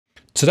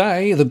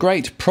Today, the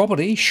great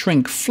property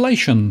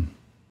shrinkflation.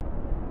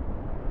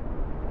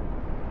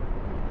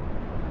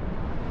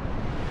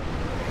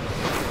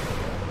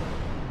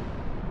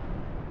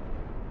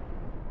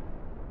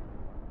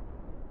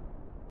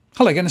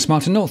 Hello again, it's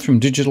Martin North from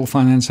Digital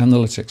Finance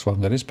Analytics.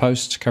 Welcome to this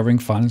post covering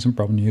finance and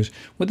property news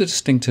with a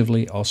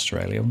distinctively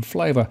Australian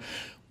flavour.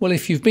 Well,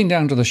 if you've been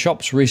down to the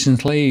shops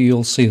recently,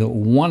 you'll see that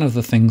one of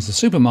the things the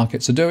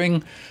supermarkets are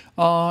doing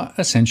are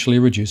essentially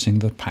reducing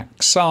the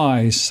pack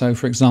size. So,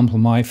 for example,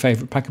 my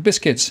favourite pack of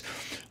biscuits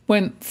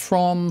went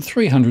from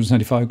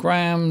 375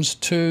 grams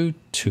to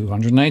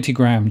 280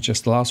 grams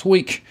just last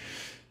week.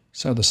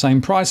 So the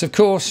same price, of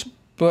course,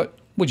 but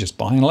we're just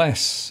buying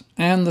less.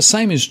 And the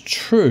same is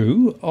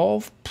true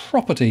of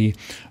property,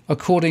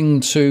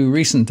 according to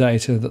recent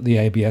data that the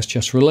ABS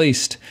just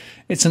released.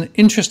 It's an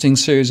interesting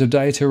series of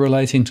data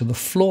relating to the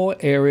floor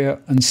area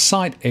and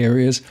site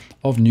areas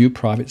of new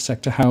private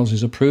sector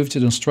houses approved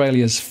in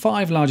Australia's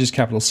 5 largest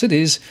capital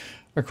cities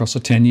across a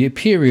 10-year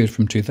period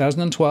from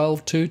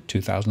 2012 to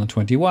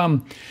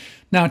 2021.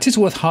 Now, it is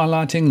worth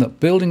highlighting that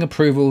building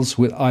approvals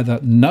with either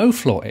no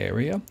floor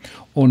area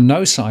or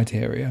no site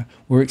area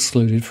were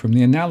excluded from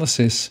the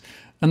analysis,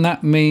 and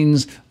that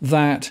means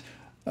that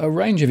a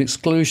range of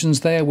exclusions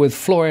there with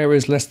floor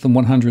areas less than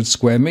 100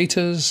 square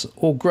metres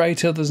or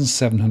greater than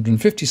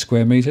 750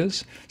 square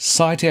metres,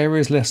 site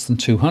areas less than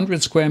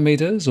 200 square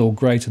metres or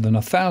greater than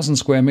 1,000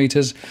 square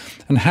metres,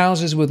 and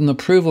houses with an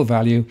approval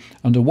value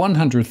under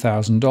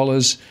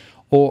 $100,000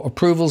 or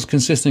approvals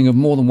consisting of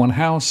more than one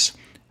house,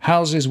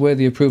 houses where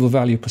the approval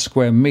value per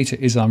square metre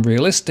is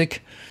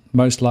unrealistic,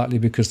 most likely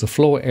because the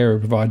floor area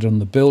provided on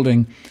the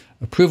building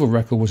approval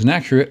record was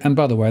inaccurate, and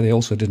by the way, they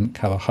also didn't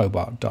cover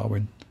Hobart,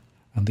 Darwin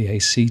and the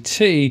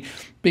ACT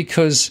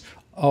because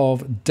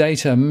of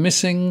data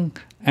missing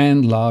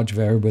and large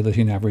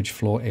variability in average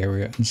floor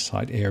area and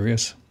site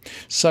areas.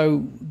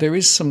 So there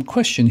is some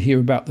question here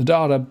about the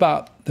data,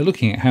 but they're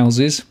looking at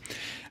houses,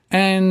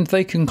 and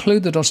they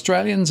conclude that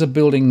Australians are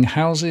building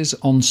houses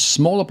on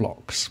smaller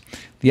blocks.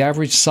 The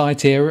average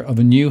site area of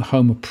a new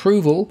home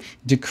approval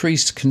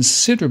decreased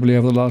considerably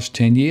over the last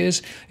 10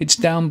 years. It's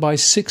down by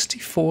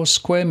 64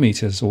 square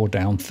metres, or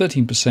down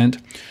 13%,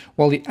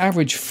 while the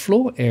average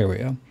floor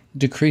area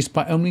decreased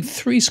by only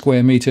 3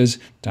 square metres,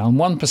 down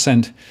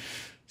 1%.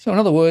 So in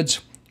other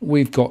words,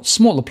 we've got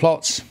smaller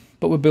plots,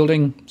 but we're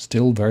building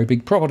still very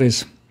big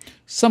properties.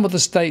 Some of the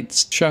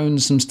states shown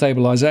some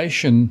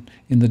stabilisation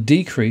in the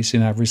decrease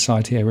in average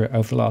site area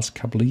over the last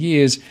couple of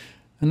years,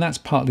 and that's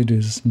partly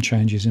due to some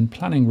changes in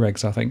planning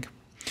regs, I think.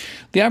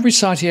 The average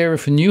site area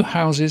for new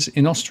houses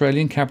in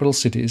Australian capital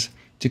cities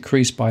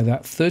decreased by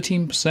that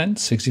 13%,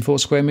 64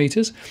 square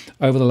metres,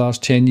 over the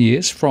last 10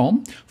 years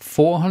from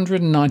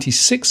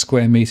 496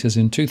 square metres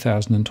in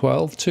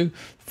 2012 to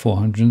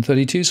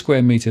 432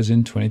 square metres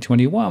in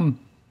 2021.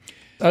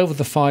 Over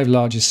the 5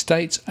 largest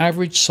states,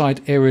 average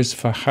site areas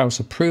for house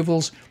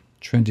approvals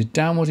trended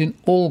downward in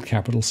all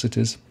capital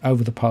cities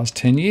over the past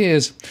 10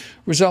 years,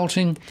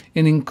 resulting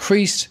in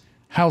increased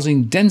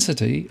housing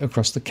density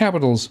across the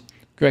capitals.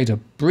 Greater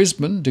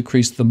Brisbane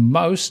decreased the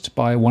most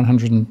by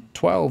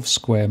 112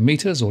 square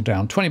metres, or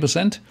down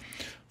 20%,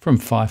 from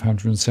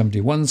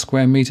 571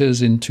 square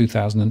metres in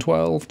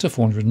 2012 to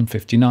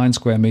 459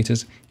 square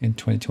metres in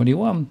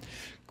 2021.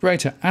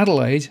 Greater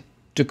Adelaide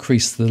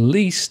decreased the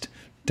least,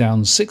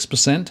 down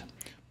 6%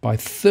 by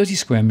 30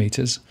 square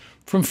metres,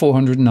 from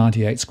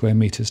 498 square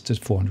metres to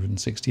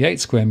 468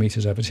 square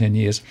metres over 10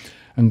 years.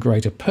 And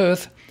Greater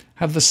Perth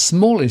have the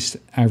smallest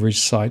average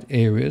site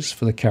areas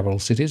for the capital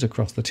cities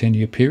across the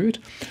 10-year period,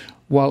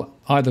 while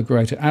either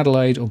Greater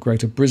Adelaide or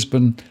Greater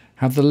Brisbane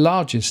have the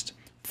largest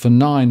for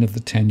 9 of the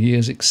 10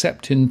 years,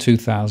 except in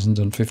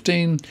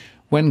 2015,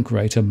 when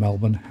Greater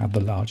Melbourne had the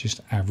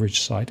largest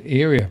average site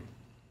area.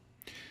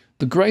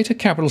 The greater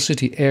capital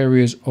city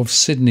areas of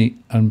Sydney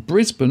and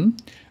Brisbane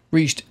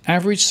reached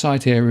average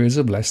site areas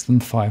of less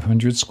than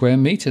 500 square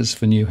metres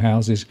for new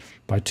houses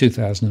by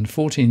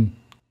 2014,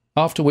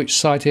 after which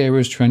site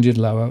areas trended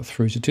lower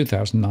through to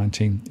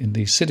 2019 in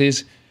these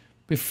cities,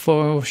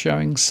 before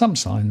showing some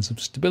signs of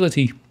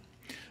stability.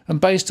 And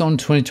based on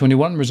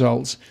 2021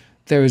 results,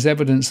 there is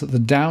evidence that the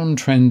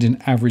downtrend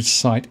in average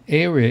site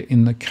area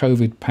in the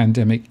COVID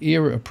pandemic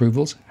era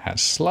approvals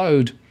has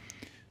slowed.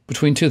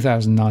 Between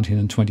 2019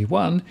 and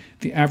 21,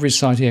 the average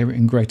site area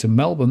in Greater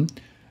Melbourne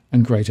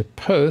and Greater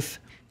Perth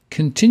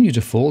continued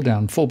to fall,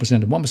 down 4%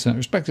 and 1%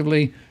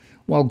 respectively,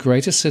 while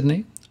Greater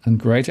Sydney and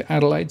Greater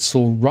Adelaide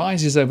saw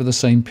rises over the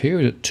same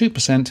period at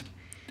 2%,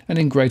 and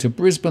in Greater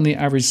Brisbane the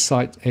average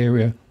site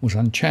area was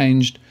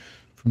unchanged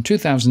from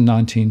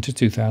 2019 to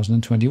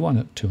 2021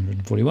 at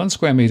 241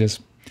 square metres.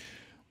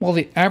 While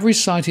the average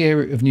site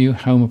area of new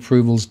home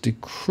approvals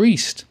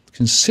decreased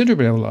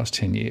considerably over the last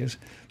 10 years,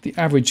 the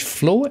average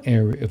floor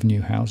area of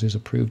new houses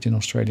approved in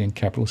Australian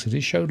capital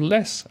cities showed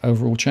less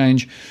overall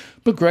change,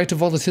 but greater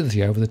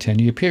volatility over the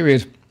 10-year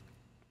period.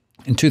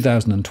 In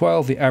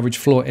 2012, the average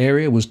floor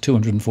area was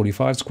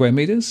 245 square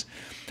metres,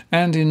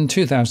 and in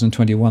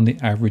 2021 the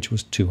average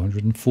was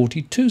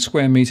 242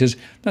 square metres.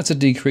 That's a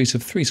decrease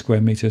of 3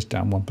 square metres,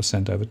 down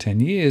 1% over 10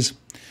 years.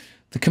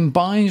 The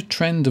combined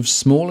trend of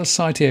smaller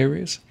site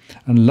areas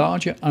and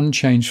larger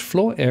unchanged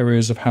floor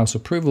areas of house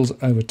approvals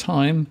over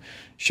time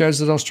shows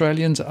that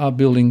Australians are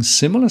building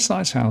similar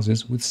size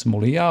houses with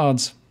smaller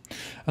yards,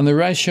 and the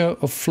ratio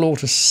of floor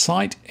to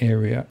site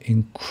area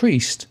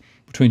increased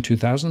between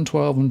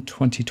 2012 and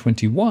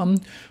 2021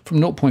 from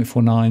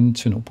 0.49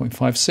 to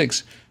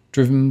 0.56,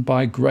 driven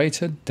by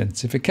greater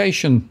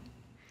densification.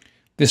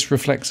 This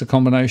reflects a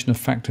combination of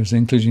factors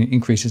including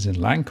increases in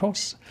land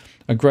costs,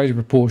 a greater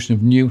proportion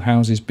of new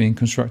houses being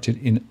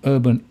constructed in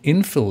urban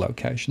infill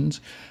locations,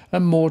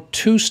 and more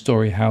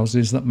two-storey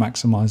houses that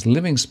maximise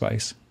living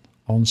space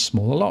on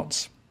smaller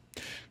lots.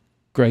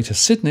 Greater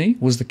Sydney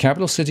was the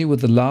capital city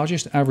with the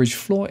largest average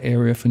floor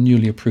area for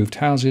newly approved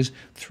houses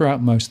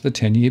throughout most of the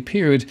 10-year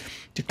period,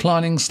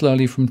 declining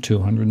slowly from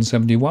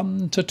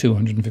 271 to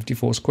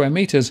 254 square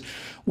metres,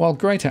 while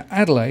Greater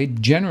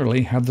Adelaide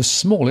generally had the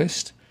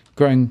smallest,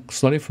 growing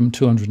slowly from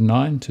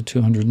 209 to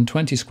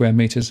 220 square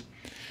metres.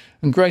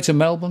 And Greater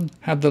Melbourne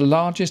had the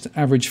largest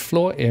average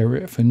floor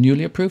area for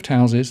newly approved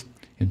houses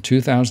in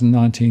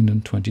 2019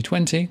 and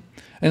 2020.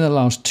 In the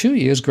last 2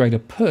 years, Greater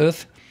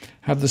Perth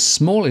had the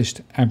smallest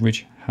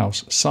average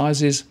house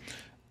sizes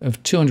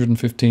of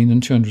 215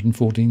 and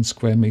 214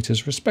 square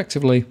metres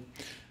respectively.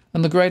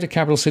 And the greater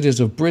capital cities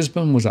of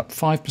Brisbane was up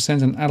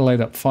 5% and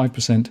Adelaide up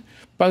 5%.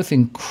 Both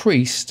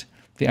increased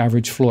the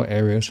average floor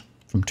areas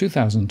from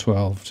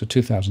 2012 to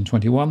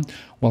 2021,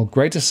 while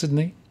Greater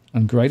Sydney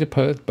and Greater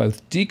Perth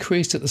both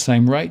decreased at the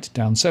same rate,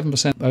 down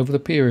 7% over the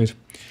period.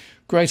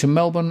 Greater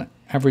Melbourne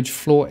average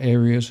floor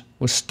areas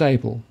were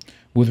stable,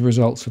 with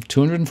results of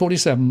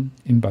 247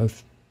 in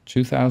both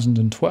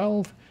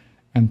 2012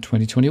 and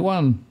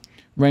 2021,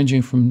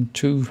 ranging from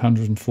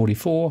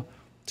 244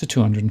 to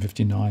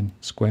 259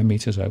 square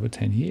metres over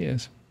 10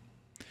 years.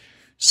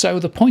 So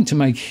the point to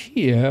make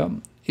here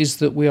is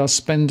that we are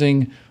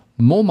spending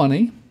more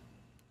money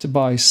to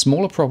buy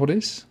smaller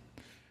properties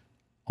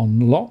on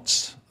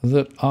lots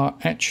that are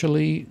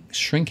actually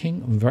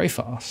shrinking very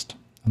fast.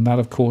 And that,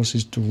 of course,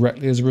 is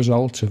directly as a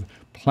result of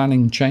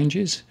planning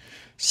changes,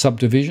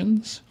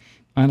 subdivisions,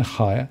 and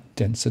higher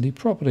density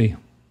property.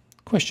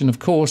 Question, of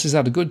course, is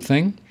that a good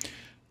thing?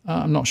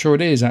 I'm not sure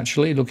it is,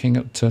 actually, looking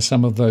at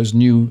some of those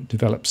new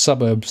developed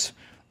suburbs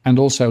and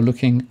also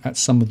looking at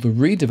some of the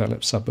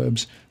redeveloped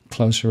suburbs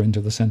closer into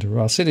the centre of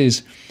our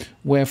cities,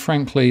 where,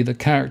 frankly, the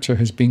character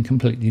has been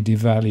completely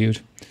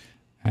devalued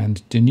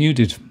and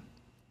denuded.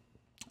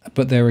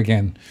 But there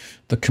again,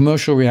 the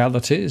commercial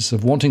realities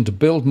of wanting to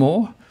build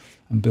more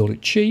and build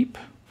it cheap,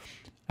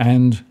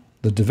 and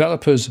the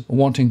developers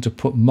wanting to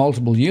put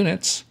multiple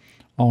units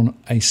on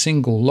a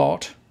single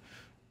lot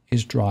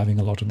is driving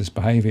a lot of this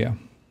behaviour.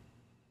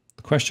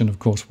 The question, of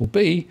course, will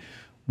be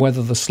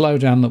whether the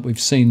slowdown that we've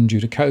seen due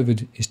to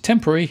COVID is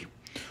temporary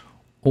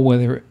or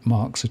whether it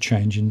marks a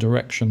change in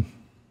direction.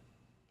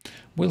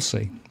 We'll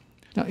see.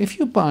 Now, if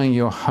you're buying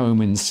your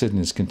home in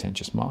Sydney's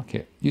contentious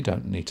market, you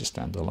don't need to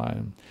stand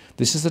alone.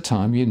 This is the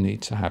time you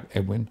need to have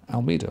Edwin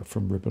Almeida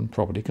from Ribbon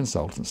Property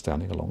Consultants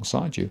standing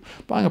alongside you.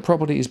 Buying a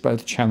property is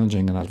both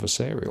challenging and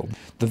adversarial.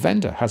 The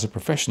vendor has a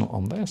professional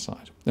on their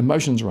side.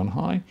 Emotions run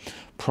high,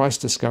 price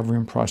discovery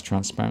and price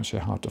transparency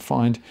are hard to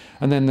find,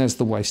 and then there's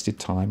the wasted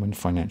time and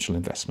financial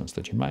investments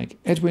that you make.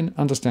 Edwin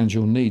understands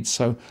your needs,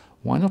 so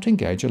why not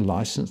engage a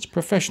licensed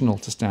professional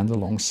to stand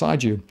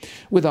alongside you?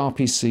 With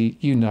RPC,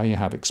 you know you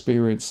have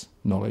experience,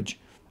 knowledge,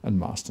 and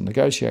master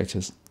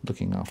negotiators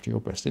looking after your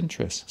best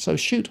interests. So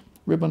shoot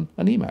Ribbon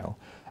an email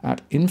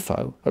at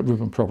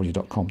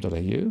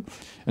info@ribbonproperty.com.au,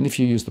 and if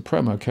you use the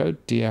promo code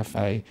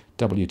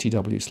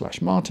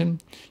DFAWTW/Martin,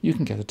 you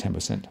can get a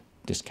 10%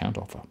 discount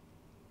offer.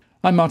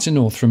 I'm Martin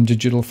North from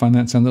Digital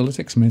Finance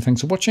Analytics. Many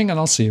thanks for watching, and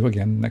I'll see you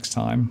again next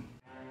time.